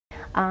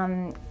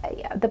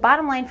The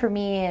bottom line for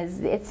me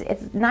is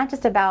it's not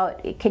just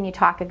about can you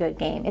talk a good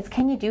game. It's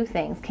can you do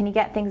things? Can you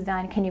get things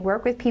done? Can you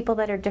work with people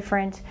that are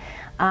different?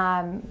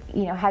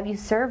 Have you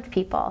served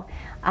people?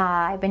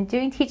 I've been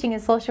doing teaching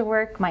and social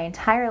work my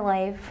entire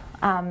life.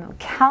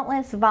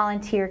 Countless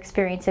volunteer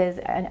experiences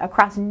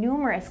across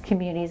numerous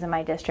communities in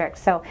my district.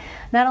 So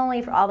not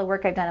only for all the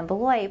work I've done in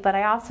Beloit, but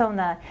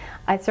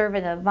I serve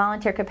in a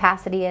volunteer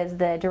capacity as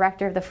the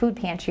director of the food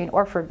pantry in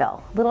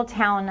Orfordville, little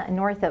town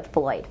north of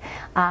Beloit.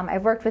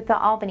 I've worked with the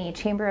Albany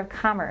Chamber of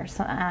Commerce.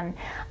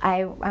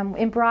 I'm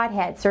in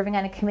Broadhead, serving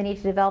on a committee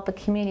to develop a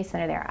community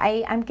center there.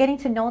 I'm getting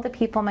to know the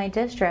people in my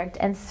district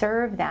and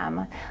serve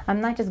them. I'm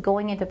not just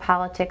going into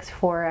politics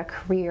for a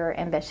career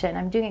ambition.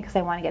 I'm doing it because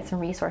I want to get some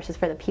resources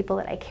for the people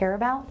that I care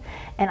about,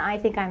 and I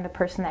think I'm the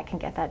person that can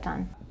get that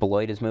done.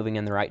 Beloit is moving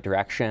in the right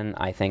direction.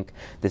 I think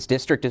this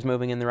district is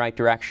moving in the right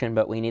direction,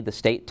 but we need the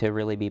state to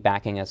really be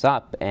backing us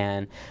up.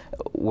 And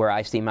where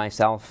I see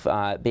myself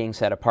being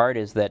set apart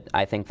is that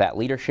I think that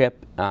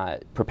leadership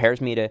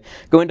prepares me to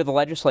go into the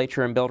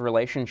legislature and build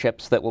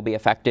relationships that will be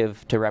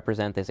effective to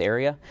represent this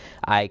area.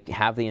 I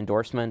have the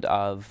endorsement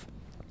of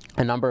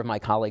a number of my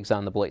colleagues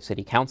on the Beloit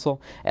City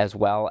Council, as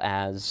well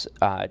as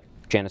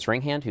Janice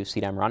Ringhand, whose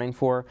seat I'm running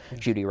for,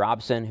 Judy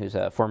Robson, who's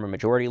a former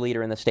majority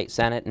leader in the state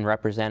Senate and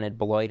represented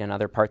Beloit and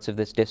other parts of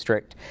this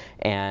district,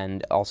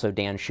 and also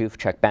Dan Schoof,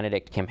 Chuck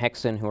Benedict, Kim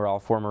Hickson, who are all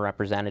former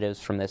representatives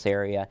from this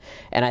area.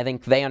 And I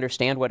think they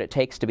understand what it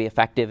takes to be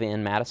effective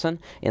in Madison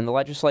in the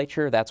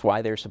legislature. That's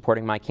why they're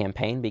supporting my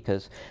campaign,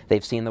 because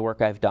they've seen the work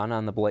I've done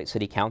on the Beloit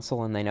City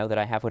Council and they know that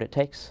I have what it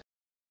takes.